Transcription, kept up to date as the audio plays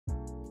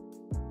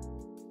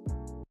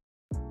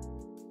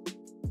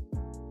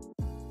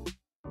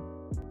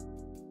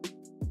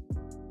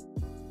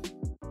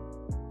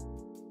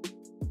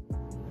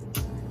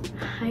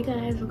Hi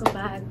guys, welcome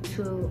back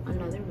to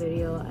another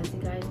video. As you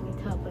guys may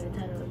tell by the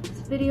title of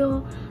this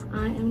video,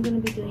 I am going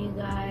to be doing you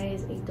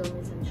guys a dorm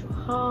essential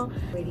haul.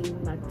 Already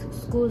back to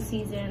school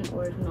season,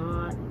 or if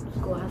not,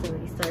 school has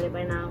already started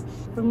by now.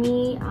 For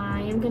me,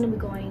 I am going to be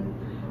going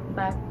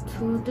back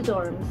to the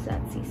dorms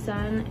at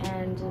CSUN,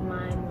 and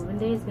my moving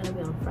day is going to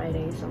be on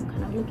Friday, so I'm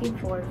kind of looking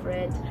forward for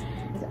it.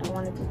 I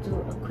wanted to do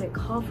a quick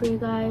haul for you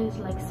guys,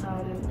 like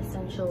some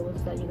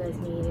essentials that you guys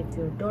need if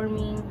you're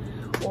dorming,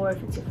 or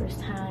if it's your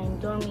first time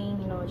dorming,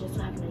 you know, just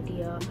to have an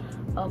idea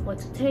of what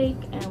to take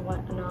and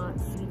what not.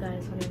 If you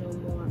guys want to know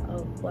more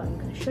of what I'm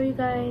going to show you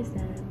guys,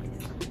 then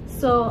please.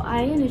 So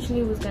I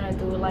initially was going to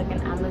do like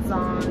an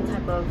Amazon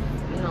type of,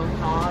 you know,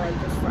 haul, like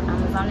just for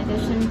Amazon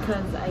edition,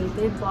 because I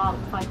did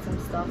quite some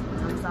stuff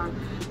on Amazon,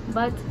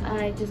 but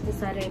I just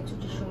decided to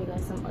just show you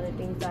guys some other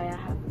things that I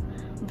have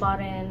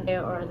bought in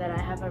there or that I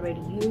have already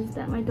used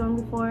at my dorm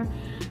before.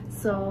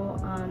 So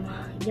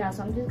yeah,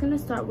 so I'm just gonna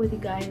start with you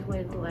guys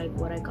with like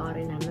what I got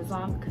in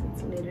Amazon, because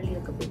it's literally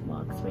like a big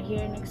box right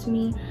here next to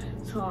me.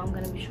 So I'm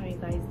gonna be showing you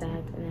guys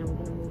that, and then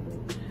we're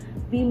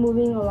gonna be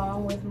moving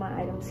along with my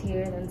items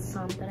here and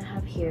some that I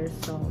have here.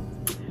 So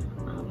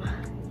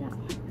yeah,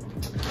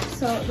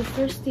 so the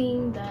first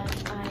thing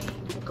that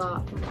I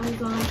got from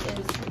Amazon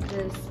is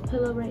this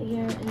pillow right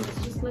here, and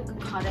it's just like a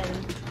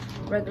cotton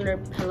regular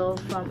pillow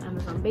from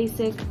Amazon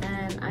Basic.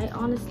 And I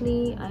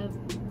honestly,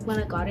 when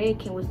I got it, it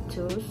came with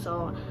two,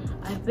 so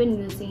I've been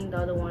using the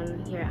other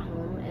one here at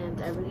home,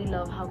 and I really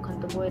love how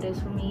comfortable it is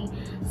for me.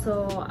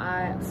 So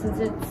since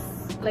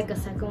it's like a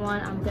second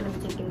one, I'm gonna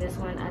be taking this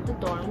one at the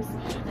dorms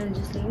and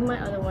just leaving my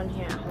other one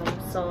here at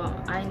home, so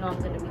I know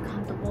I'm gonna be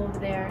comfortable over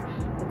there,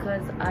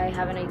 because I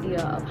have an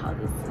idea of how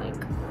this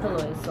like pillow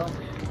is. So,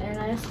 and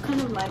I just kind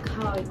of like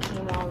how it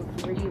came all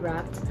really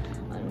wrapped.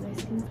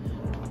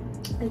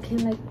 It came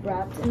like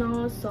wrapped and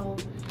all, so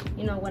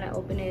you know, when I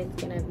open it,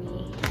 it's gonna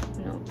be,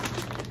 you know,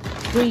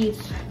 breathe,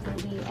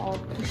 gonna be all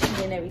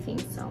cushy and everything.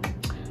 So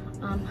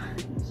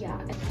yeah,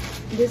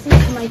 this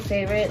is my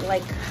favorite.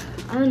 Like,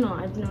 I don't know,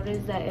 I've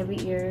noticed that every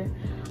year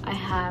I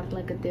have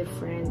like a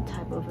different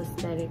type of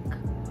aesthetic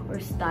or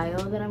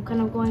style that I'm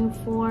kind of going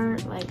for,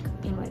 like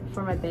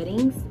for my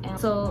beddings. And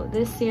so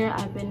this year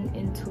I've been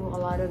into a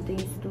lot of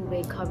these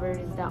duvet covers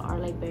that are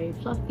like very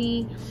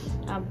fluffy.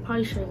 I'm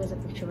probably sure there's a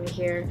picture right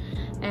here,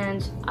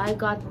 and I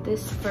got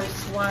this first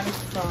one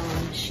from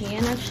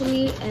Shein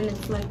actually, and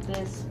it's like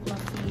this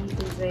fluffy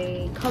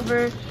duvet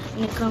cover,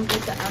 and it comes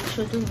with the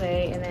actual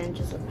duvet and then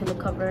just a pillow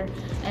cover,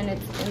 and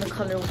it's in the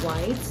color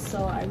white.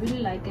 So I really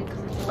like it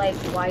because it's like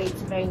white,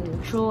 it's very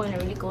neutral, and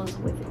it really goes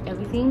with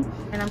everything.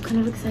 And I'm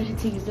kind of excited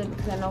to use it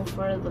because I know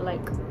for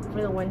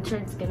the winter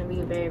it's gonna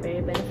be very,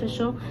 very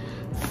beneficial.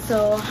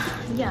 So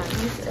yeah,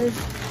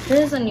 this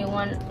is a new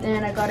one,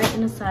 and I got it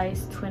in a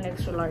size twin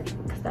extra large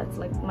because that's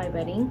like my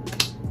bedding.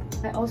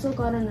 I also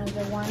got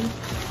another one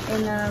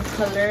in a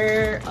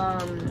color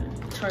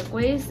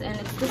turquoise, and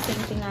it's the same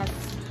thing as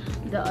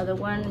the other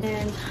one,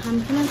 and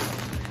I'm kind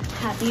of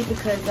happy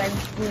because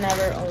I've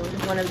never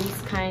owned one of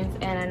these kinds,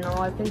 and I know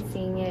I've been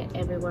seeing it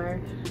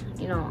everywhere,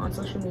 you know, on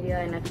social media,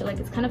 and I feel like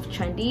it's kind of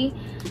trendy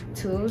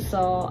too.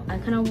 So I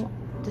kind of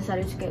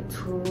decided to get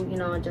two, you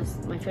know,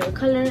 just my favorite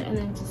color and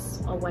then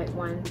just a white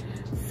one.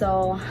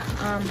 So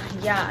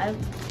yeah,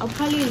 I'll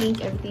probably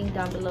link everything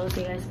down below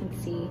so you guys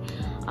can see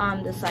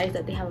the size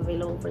that they have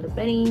available for the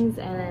beddings,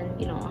 and then,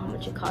 you know, how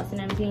much it costs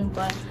and everything.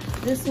 But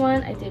this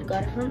one I did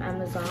got it from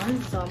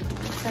Amazon, so I'm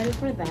excited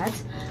for that.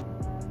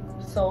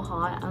 So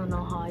hot, I don't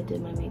know how I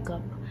did my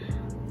makeup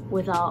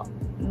without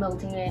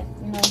melting it,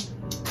 you know.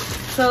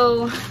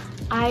 So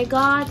I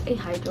got a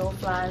hydro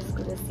flask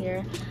this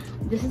year.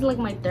 This is like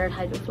my third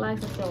hydro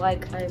flask. I feel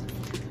like I've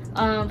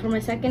for my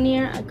second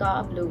year I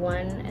got a blue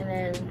one, and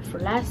then for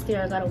last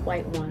year I got a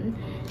white one,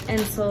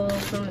 and so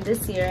from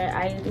this year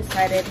I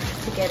decided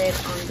to get it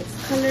on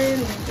this color.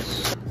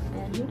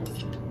 And here it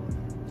is.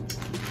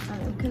 I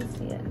don't know if you can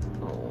see it.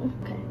 Oh,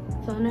 okay.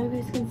 So I don't know if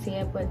you guys can see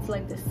it, but it's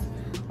like this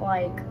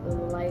like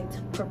light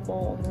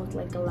purple, almost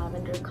like a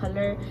lavender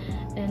color,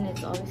 and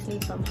it's obviously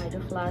from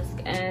Hydro Flask.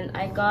 And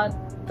I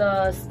got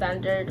the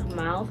standard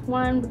mouth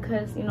one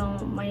because, you know,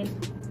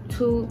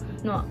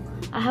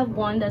 I have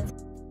one that's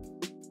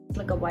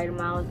like a wider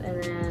mouth,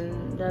 and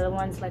then the other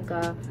one's like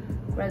a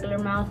regular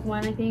mouth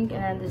one, I think,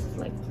 and then this is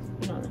like,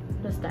 you know,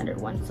 the standard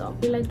one. So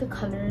I really like the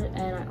color,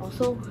 and I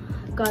also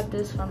got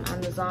this from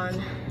Amazon,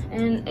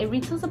 and it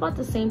retails about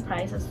the same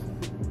price as,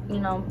 you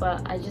know,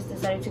 but I just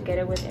decided to get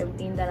it with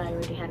everything that I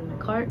already had in my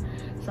cart,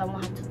 so I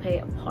won't have to pay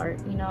a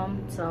part, you know.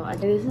 So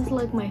this is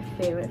like my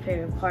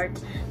favorite part,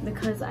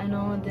 because I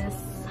know this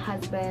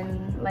has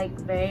been like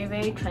very,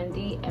 very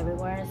trendy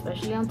everywhere,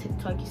 especially on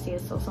TikTok. You see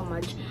it so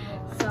much.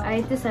 So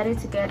I decided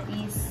to get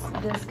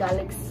this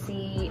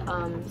galaxy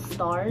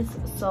stars.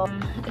 So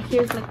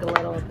here's like the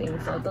little thing,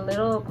 so the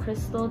little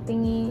crystal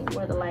thingy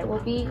where the light will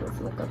be, let's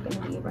look up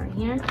and be around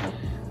here.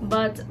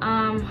 But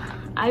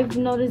I've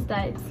noticed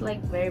that it's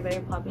like very,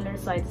 very popular,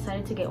 so I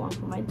decided to get one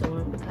for my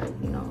dorm because,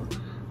 you know,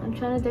 I'm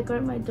trying to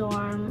decorate my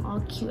dorm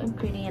all cute and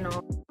pretty and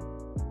all.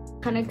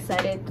 Kind of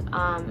excited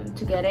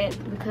to get it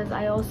because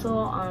I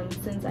also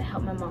since I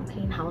help my mom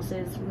clean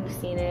houses, we've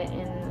seen it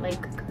in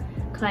like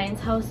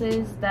clients'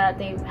 houses that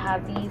they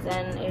have these,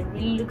 and it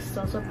really looks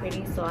so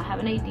pretty. So I have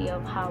an idea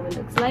of how it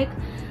looks like,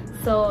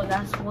 so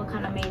that's what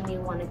kind of made me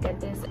want to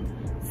get this.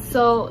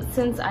 So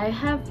since I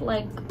have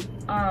like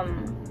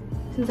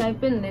since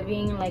I've been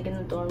living like in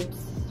the dorms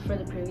for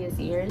the previous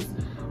years,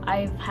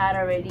 I've had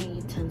already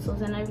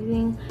utensils and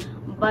everything,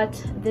 but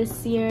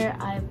this year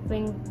I've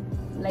been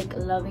like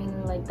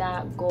loving like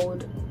that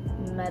gold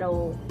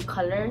metal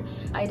color.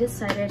 I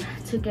decided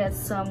to get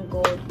some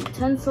gold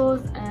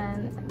utensils,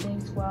 and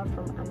these were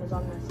from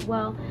Amazon as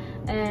well,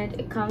 and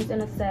it comes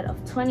in a set of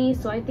 20.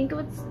 So I think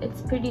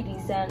it's pretty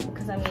decent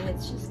because I mean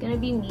it's just gonna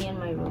be me and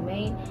my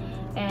roommate,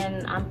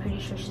 and I'm pretty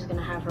sure she's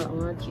gonna have her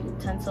own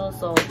utensils.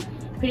 So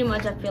pretty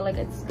much I feel like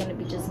it's gonna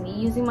be just me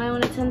using my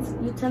own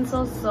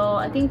utensils. So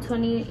I think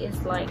 20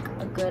 is like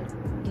a good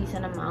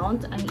decent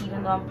amount, and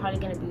even though I'm probably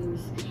gonna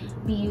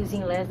be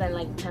using less than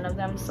like 10 of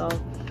them. So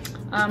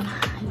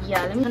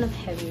yeah, let me kind of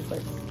heavy, but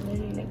it's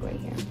literally like right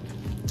here.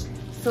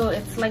 So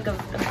it's like a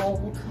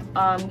gold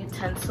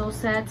utensil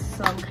set,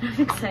 so I'm kind of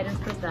excited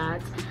for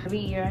that. Every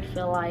year I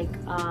feel like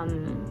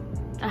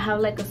I have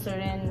like a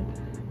certain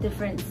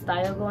different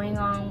style going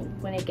on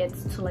when it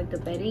gets to like the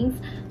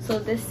beddings. So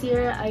this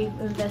year I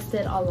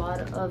invested a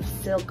lot of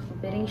silk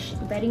bedding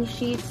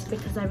sheets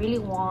because I really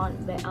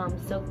want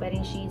silk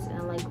bedding sheets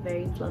and like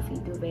very fluffy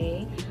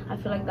duvet. I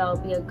feel like that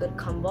would be a good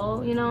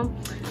combo, you know.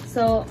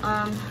 So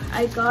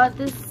I got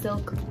this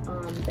silk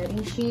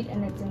bedding sheet,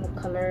 and it's in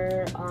the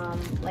color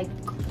like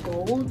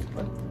gold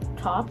or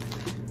top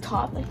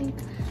I think,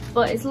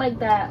 but it's like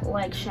that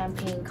like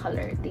champagne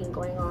color thing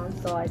going on.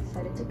 So I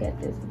decided to get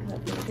this because I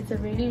feel like it's a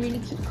really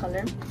cute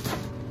color.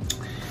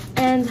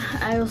 And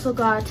I also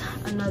got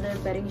another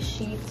bedding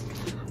sheet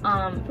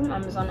from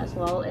Amazon as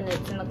well, and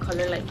it's in the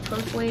color like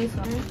turquoise.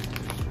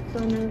 So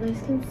now you guys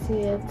can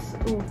see it.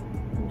 Ooh,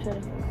 I'm trying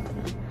to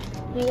focus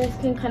it. You guys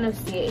can kind of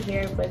see it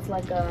here, but it's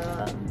like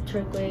a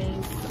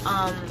turquoise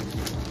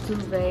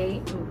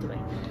duvet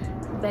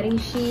bedding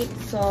sheet.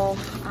 So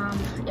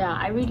yeah,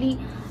 I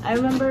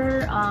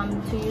remember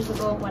 2 years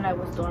ago when I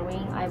was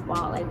dorming, I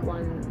bought like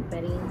one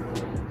bedding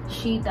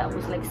sheet that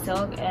was like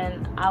silk,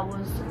 and I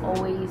was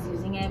always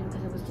using it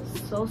because it was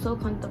just so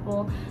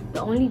comfortable.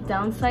 The only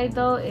downside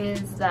though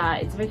is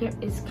that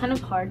it's kind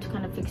of hard to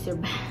kind of fix your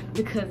bed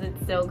because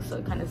it's silk, so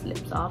it kind of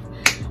slips off.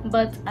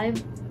 But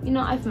I've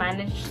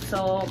managed.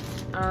 So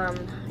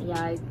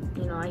yeah,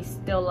 I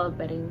still love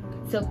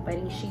silk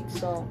bedding sheets,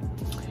 so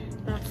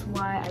that's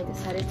why I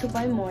decided to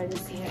buy more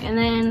this year. And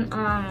then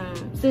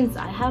since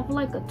I have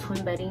like a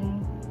twin bed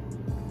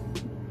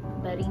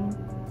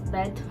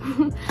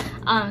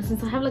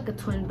since I have like a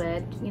twin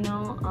bed, you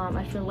know,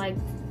 I feel like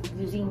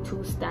using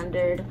 2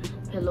 standard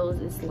pillows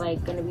is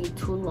like gonna be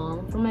too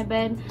long for my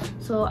bed.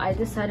 So I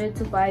decided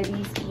to buy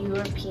these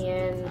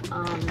European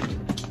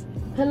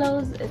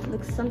pillows. It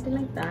looks something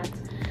like that,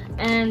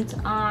 and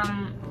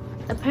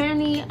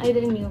apparently I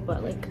didn't know,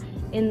 but like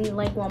in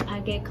like one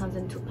packet it comes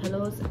in 2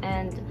 pillows,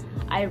 and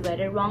I read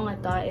it wrong. I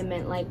thought it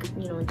meant like,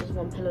 you know, just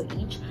 1 pillow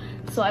each.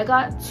 So I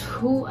got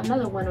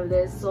another one of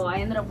this, so I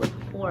ended up with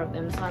 4 of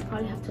them. So I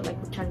probably have to like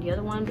return the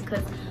other one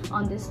because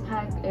on this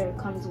pack it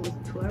comes with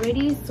 2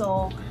 already.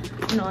 So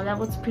you know, that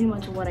was pretty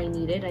much what I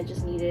needed. I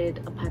just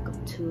needed a pack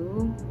of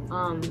 2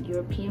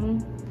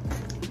 European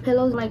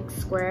pillows, like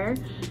square.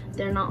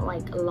 They're not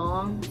like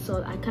long,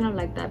 so I kind of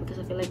like that because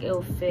I feel like it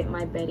will fit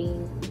my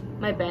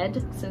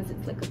bed since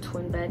it's like a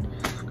twin bed.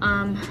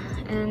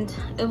 And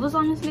it was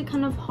honestly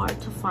kind of hard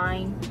to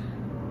find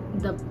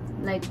the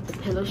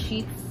pillow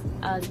sheets,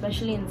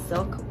 especially in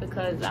silk,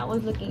 because I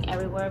was looking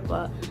everywhere,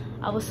 but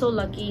I was so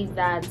lucky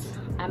that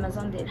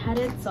Amazon did have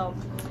it. So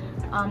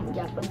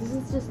yeah, but this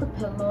is just a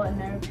pillow, an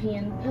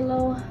European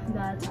pillow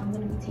that I'm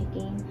gonna be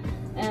taking.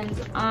 And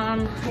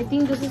I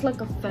think this is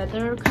like a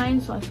feather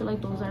kind, so I feel like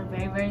those are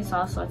very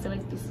soft, so I feel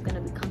like this is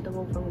gonna be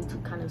comfortable for me to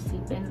kind of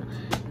sleep in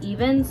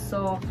even.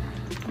 So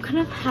I'm kind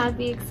of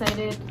happy,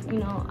 excited, you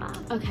know.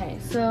 Okay,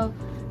 so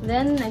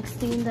then next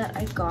thing that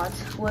I got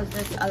was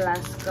this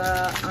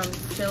Alaska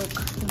silk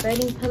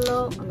bedding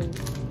pillow,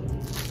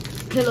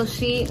 pillow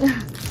sheet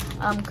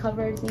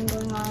cover thing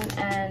going on.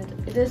 And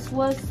this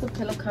was the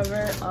pillow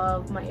cover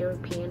of my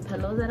European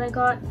pillow that I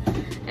got,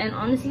 and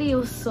honestly it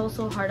was so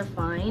hard to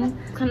find.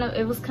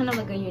 It was kind of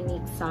like a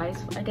unique size,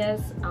 I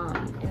guess,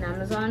 in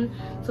Amazon.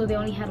 So they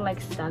only had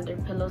like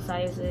standard pillow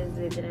sizes,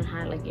 they didn't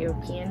have like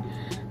European.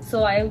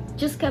 So I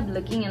just kept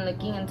looking and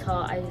looking until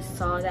I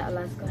saw that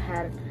Alaska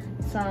had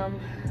some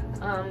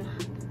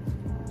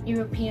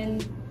European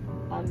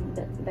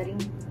bedding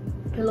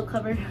pillow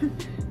cover.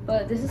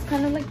 But this is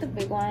kind of like the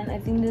big one. I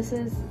think this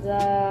is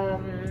the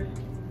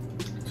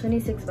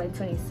 26 by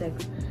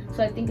 26,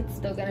 so I think it's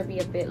still gonna be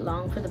a bit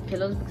long for the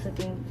pillows because I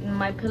think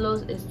my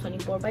pillows is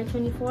 24 by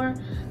 24,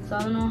 so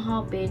I don't know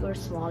how big or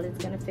small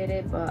it's gonna fit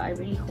it, but I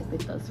really hope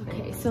it does.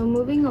 Okay, so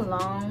moving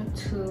along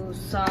to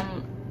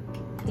some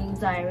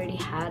things I already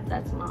had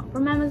that's not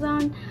from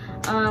Amazon,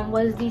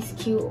 was these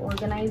cute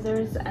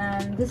organizers.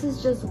 And this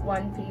is just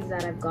one piece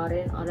that I've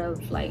gotten out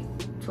of like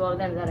 2 of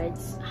them that I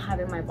just have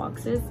in my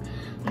boxes.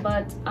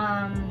 But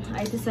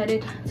I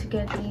decided to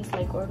get these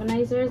like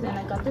organizers, and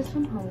I got this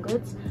from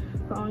HomeGoods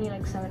for only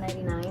like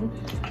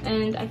 $7.99,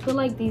 and I feel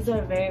like these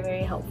are very,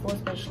 very helpful,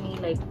 especially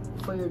like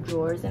for your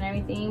drawers and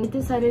everything. I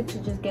decided to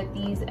just get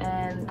these,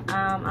 and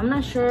I'm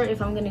not sure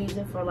if I'm gonna use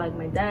it for like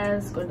my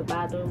desk or the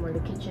bathroom or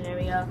the kitchen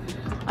area.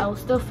 I will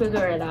still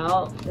figure it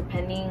out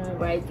depending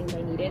where I think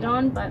I need it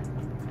on, but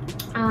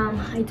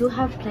I do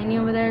have plenty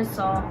over there.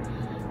 So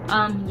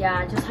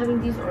yeah, just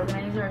having these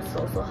organizers is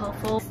so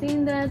helpful.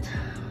 Seeing that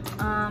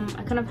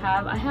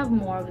I have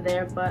more over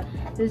there, but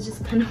this is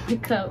just kind of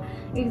like a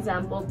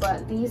example.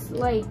 But these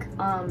like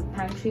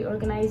pantry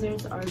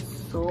organizers are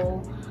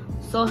so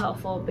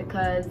helpful,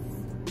 because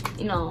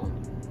you know,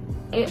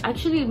 it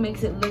actually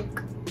makes it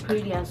look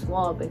pretty as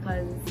well,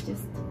 because it's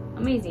just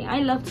amazing. I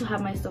love to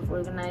have my stuff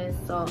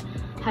organized, so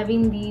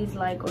having these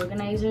like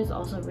organizers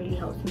also really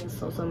helps me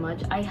so much.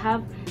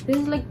 This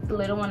is like the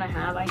little one I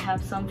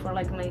have some for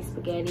like my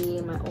spaghetti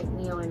and my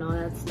oatmeal and all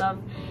that stuff,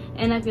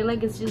 and I feel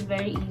like it's just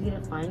very easy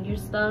to find your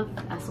stuff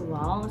as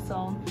well.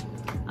 So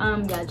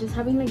yeah, just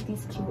having like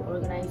these cute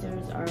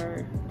organizers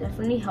are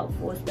definitely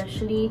helpful,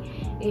 especially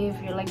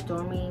if you're like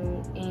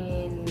dorming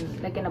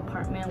in like an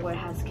apartment where it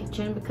has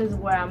kitchen, because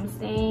where I'm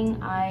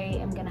staying I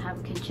am gonna have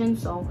a kitchen,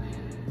 so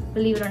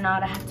believe it or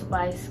not I have to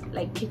buy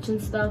like kitchen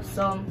stuff.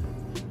 So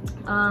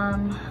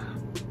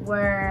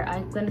where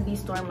I'm gonna be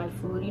storing my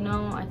food, you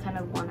know, I kind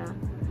of wanna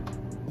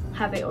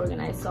have it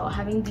organized. So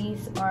having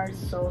these are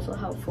so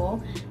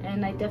helpful,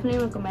 and I definitely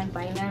recommend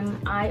buying them.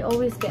 I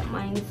always get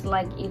mine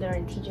like either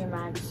in TJ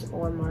Maxx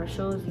or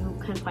Marshalls. You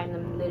can find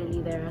them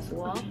literally there as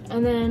well.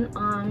 And then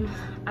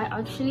I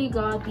actually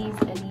got these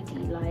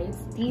LED lights.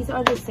 These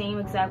are the same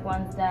exact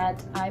ones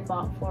that I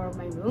bought for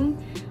my room,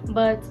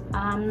 but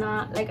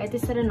I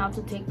decided not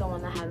to take the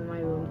one I have in my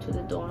room to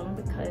the dorm,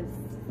 because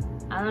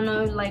I don't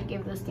know like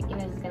if the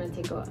stickiness is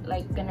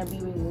gonna be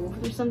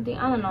removed or something,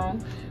 I don't know.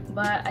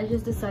 But I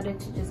just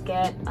decided to just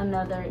get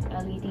another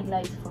LED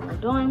lights for my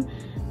dorm,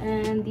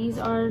 and these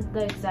are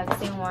the exact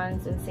same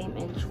ones and same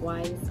inch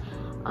wise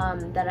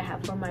that I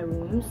have for my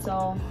room.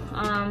 So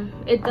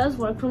it does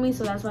work for me,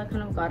 so that's why I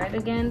kind of got it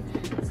again.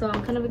 So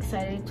I'm kind of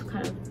excited to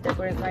kind of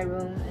decorate my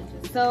room.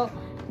 So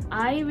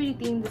I really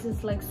think this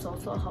is like so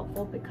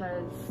helpful,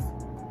 because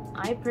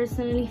I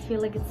personally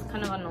feel like it's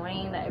kind of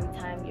annoying that every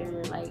time your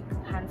like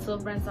hand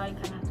soap runs out, you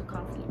kind of have to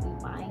constantly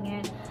be buying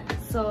it.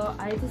 So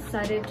I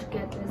decided to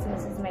get this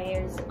Mrs.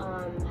 Mayer's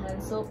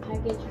hand soap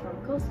package from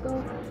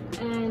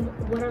Costco, and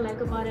what I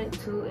like about it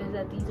too is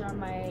that these are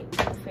my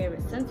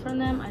favorite scents from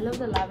them. I love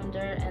the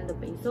lavender and the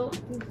basil. I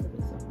think it's the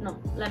basil. No,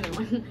 lemon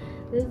one.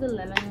 This is the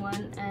lemon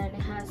one, and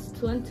it has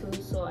 2 and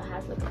 2, so it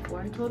has like a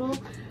 4 in total.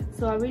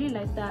 So I really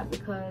like that,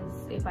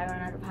 because if I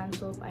run out of hand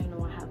soap, I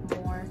know I have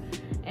more,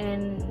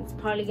 and it's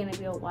probably gonna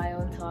be a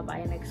while until I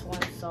buy the next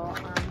one. So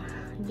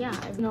yeah,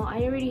 you know,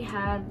 I already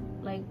had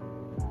like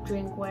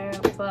drinkware,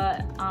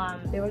 but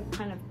they were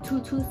kind of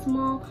too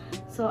small,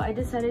 so I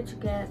decided to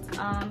get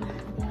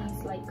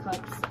these like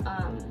cups.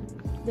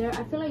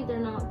 I feel like they're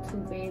not too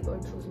big or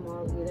too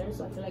small either,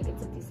 so I feel like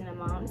it's a decent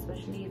amount,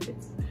 especially if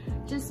it's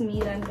just me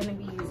that I'm gonna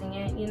be using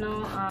it, you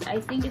know. I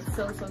think it's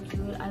so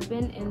cute. I've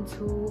been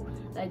into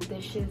like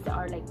dishes that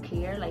are like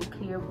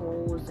clear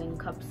bowls and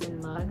cups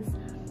and mugs.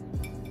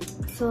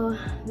 So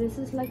this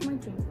is like my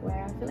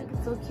drinkware. I feel like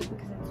it's so cute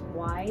because it's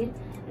wide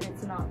and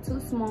it's not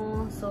too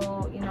small,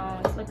 so you know,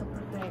 it's like a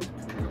perfect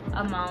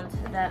amount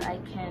that I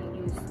can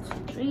use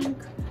to drink.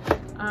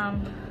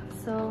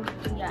 So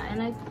yeah, and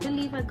I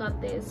believe I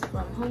got this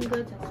from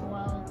HomeGoods as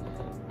well,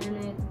 and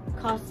it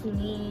cost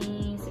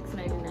me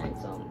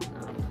 $6.99. So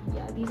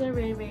yeah, these are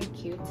very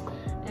cute,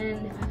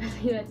 and if I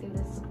believe, I think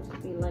this is supposed to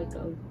be like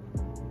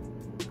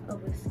a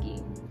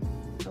whiskey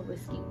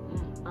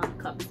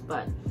cups,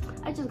 but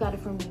I just got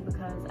it for me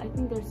because I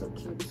think they're so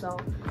cute. So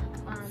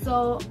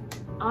so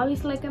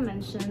obviously, like I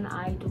mentioned,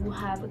 I do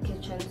have a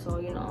kitchen, so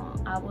you know,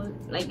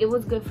 it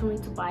was good for me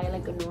to buy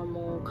like a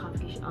normal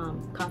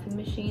coffee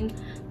machine,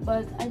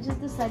 but I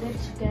just decided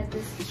to get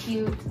this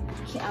cute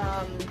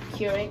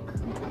Keurig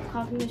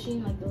coffee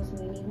machine, like those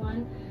mini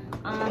one,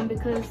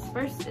 because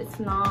first, it's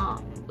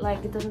not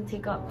like, it doesn't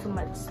take up too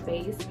much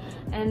space,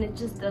 and it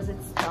just does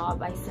its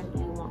job. I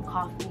simply want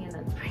coffee, and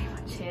that's pretty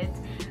much it.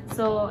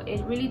 So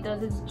it really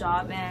does its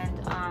job, and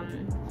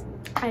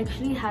I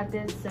actually had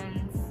this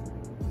since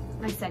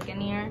my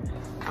second year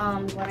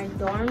when I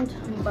dormed,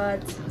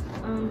 but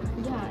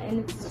yeah, and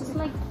it's just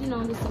like, you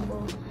know, the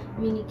simple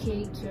mini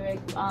Keurig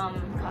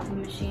coffee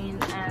machine,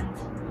 and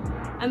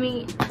I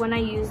mean, when I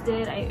used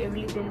it, it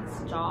really did its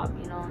job,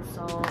 you know.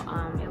 So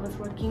it was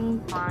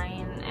working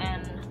fine,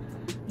 and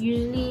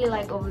usually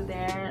like over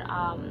there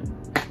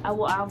I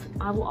will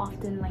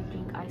often like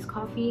drink iced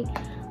coffee,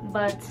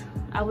 but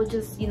I would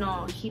just, you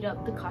know, heat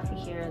up the coffee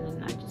here, and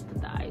then I just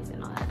put the ice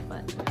and all that.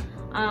 But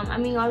I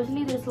mean,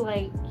 obviously there's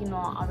like, you know,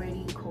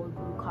 already cold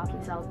brew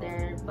coffees out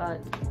there, but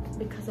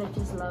because I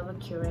just love a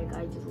Keurig,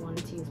 I just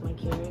wanted to use my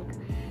Keurig.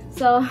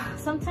 So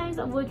sometimes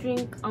I would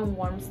drink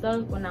warm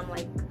stuff when I'm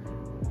like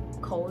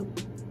cold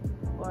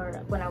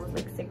or when I was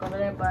like sick over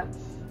there. But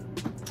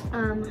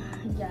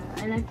yeah,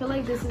 and I feel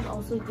like this is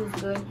also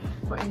just good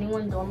for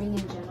anyone dorming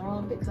in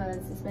general,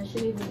 because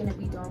especially if you're gonna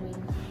be dorming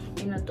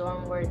in a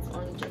dorm where it's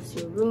only just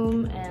your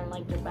room and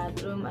like your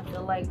bathroom, I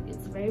feel like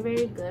it's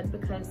very good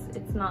because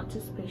it's not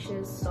too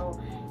spacious, so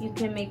you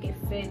can make it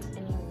fit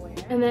anywhere.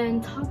 And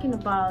then talking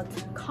about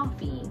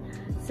coffee,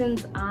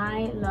 since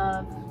I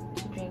love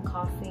to drink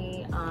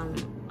coffee,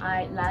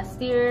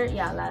 last year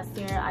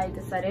I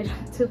decided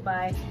to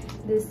buy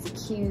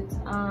this cute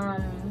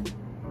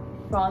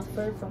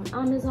frother from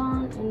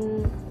Amazon,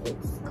 and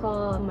it's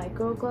called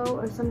Michelleaescobar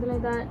or something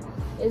like that.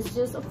 It's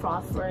just a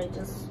frother. It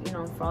just, you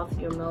know, froth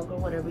your milk or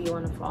whatever you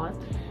want to froth.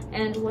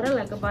 And what I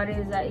like about it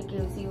is that it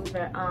gives you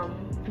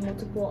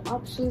multiple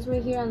options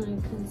right here, and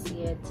you can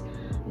see it.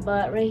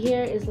 But right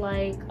here is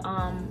like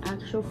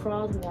actual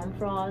froth, warm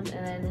froth,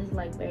 and then it's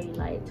like very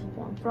light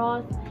warm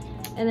froth.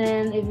 And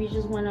then if you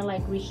just want to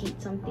like reheat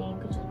something, you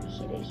could just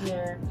reheat it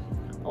here.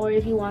 Or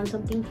if you want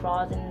something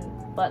froth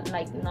but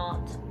like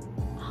not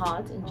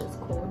hot and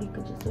just cold, you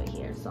could just do it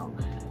here. So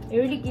it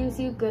really gives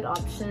you good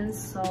options.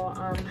 So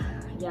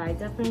yeah, I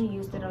definitely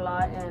used it a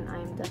lot, and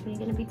I'm definitely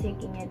going to be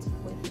taking it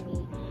with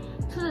me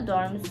to the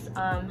dorms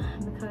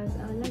because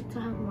I like to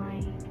have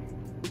my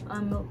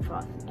milk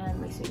froth and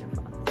my sweetener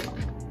froth.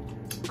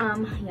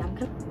 So yeah,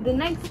 the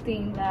next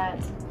thing that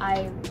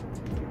I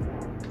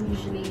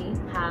usually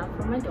have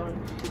for my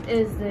dorm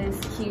is this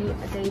cute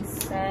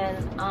Dyson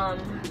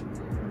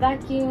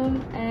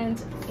vacuum.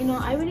 And you know,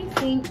 I really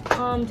think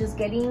just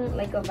getting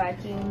like a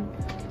vacuum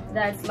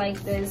that's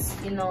like this,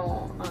 you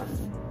know,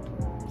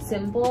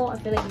 simple, I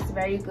feel like it's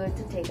very good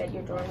to take at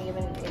your dorm,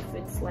 even if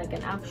it's like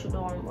an actual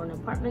dorm or an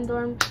apartment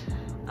dorm,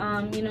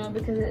 you know,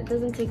 because it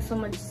doesn't take so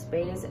much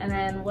space. And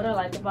then what I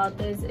like about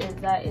this is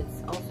that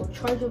it's also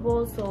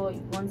chargeable, so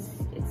once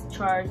it's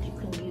charged you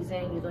can use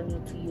it and you don't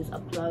need to use a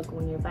plug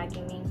when you're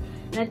vacuuming.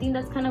 And I think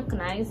that's kind of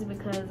nice,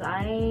 because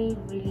I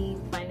really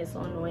find it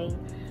so annoying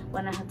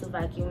when I have to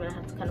vacuum and I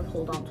have to kind of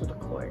hold on to the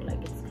cord.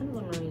 Like, it's kind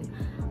of annoying.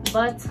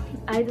 But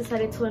I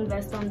decided to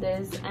invest on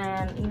this,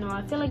 and you know,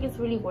 I feel like it's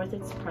really worth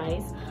its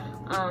price.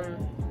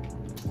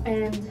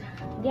 And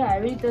yeah, it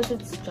really does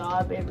its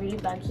job. It really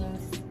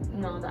vacuums, you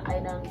know, the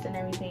items and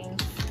everything.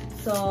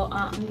 So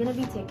I'm gonna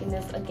be taking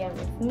this again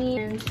with me,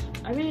 and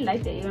I really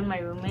liked it. Even my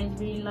roommates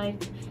really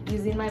liked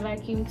using my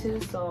vacuum too,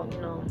 so you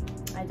know,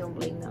 I don't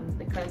blame them,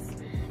 because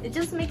it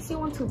just makes you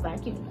want to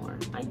vacuum more.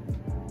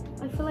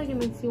 I feel like it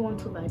makes you want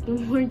to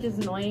vacuum more, just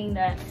knowing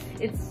that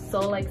it's so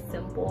like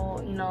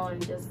simple, you know,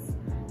 and just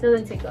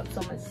doesn't take up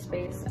so much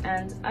space.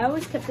 And I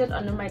always kept it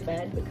under my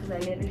bed because I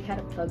literally had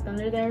it plugged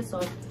under there,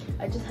 so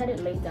I just had it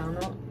laid down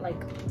like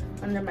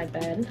under my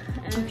bed.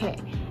 Okay,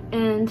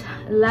 and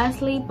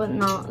lastly but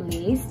not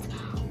least,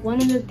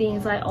 one of the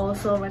things I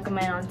also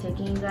recommend on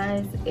taking, you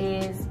guys,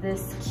 is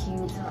this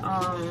cute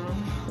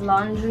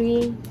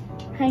laundry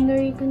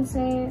hanger, you can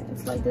say.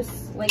 It's like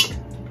this like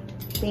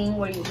thing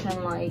where you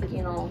can, like,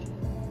 you know,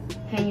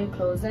 hang your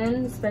clothes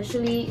in,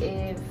 especially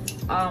if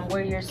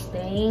where you're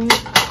staying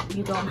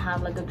you don't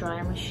have like a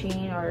dryer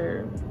machine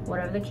or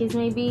whatever the case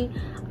may be.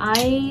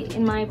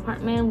 In my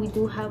apartment we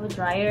do have a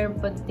dryer,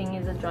 but the thing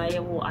is the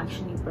dryer will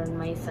actually burn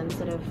my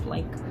sensitive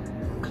like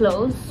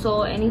clothes.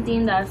 So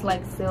anything that's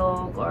like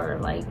silk or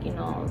like, you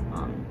know,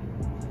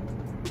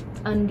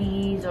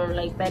 undies or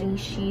like bedding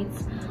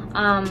sheets,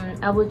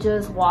 I would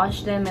just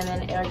wash them and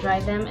then air dry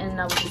them, and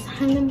I would just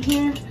hang them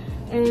here.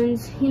 And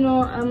you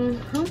know, I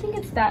don't think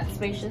it's that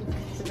spacious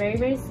because it's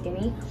very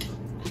skinny,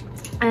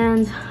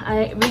 and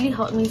it really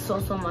helped me so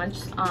much,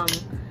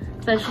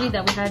 especially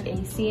that we had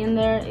AC in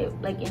there.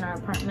 Like in our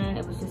apartment,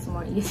 it was just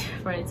more easier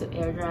for it to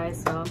air dry.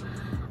 So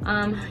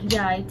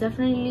yeah, I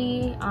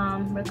definitely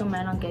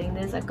recommend on getting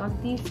this. I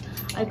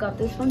got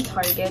this from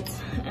Target,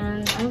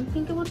 and I don't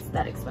think it was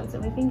that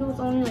expensive. I think it was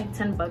only like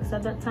 10 bucks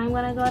at that time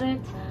when I got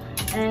it.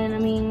 And I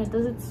mean, it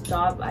does its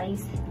job. I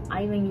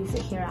even use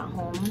it here at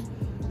home,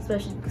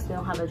 especially because we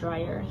don't have a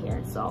dryer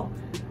here, so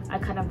I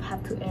kind of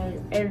have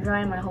to air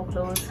dry my whole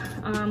clothes.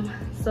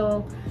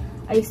 So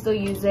I still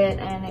use it,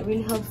 and it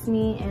really helps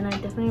me, and I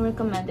definitely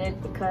recommend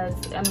it because,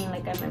 I mean,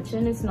 like I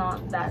mentioned, it's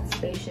not that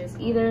spacious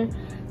either,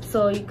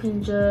 so you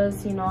can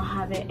just, you know,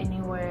 have it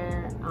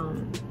anywhere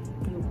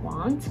you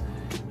want.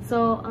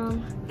 So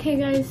okay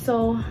guys,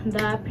 so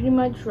that pretty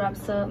much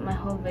wraps up my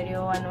whole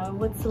video. I know it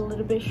was a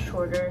little bit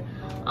shorter,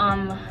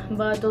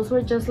 but those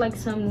were just like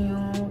some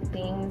new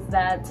things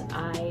that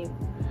I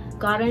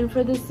gotten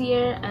for this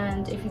year.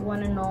 And if you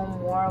want to know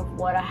more of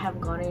what I have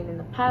gotten in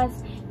the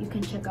past, you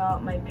can check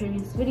out my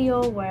previous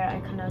video where I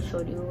kind of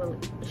showed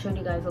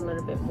you guys a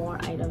little bit more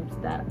items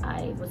that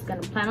I was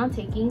gonna plan on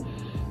taking,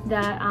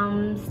 that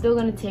I'm still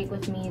gonna take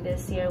with me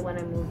this year when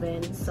I move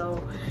in.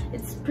 So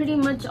it's pretty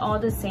much all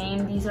the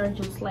same. These are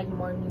just like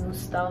more new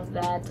stuff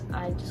that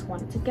I just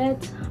wanted to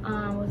get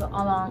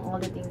along all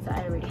the things that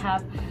I already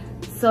have.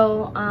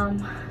 So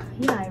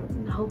yeah,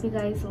 I hope you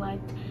guys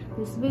liked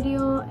this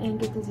video,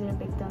 and give this video a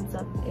big thumbs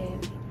up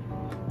if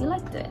you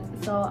liked it.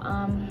 So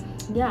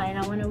yeah, and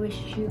I want to wish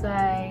you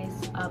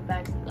guys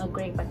a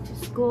great back to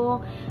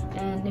school.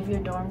 And if you're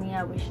dorming,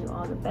 I wish you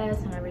all the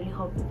best, and I really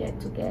hope you get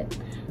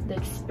the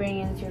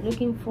experience you're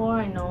looking for.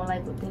 I know,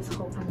 like, with this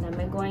whole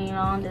pandemic going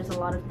on, there's a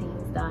lot of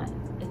things that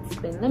it's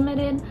been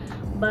limited,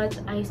 but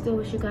I still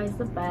wish you guys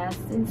the best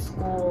in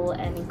school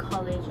and in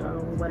college, or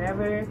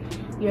whatever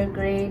your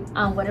grade,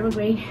 whatever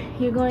grade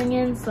you're going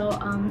in. So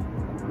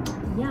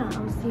yeah,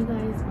 I'll see you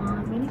guys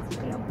on my next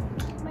video.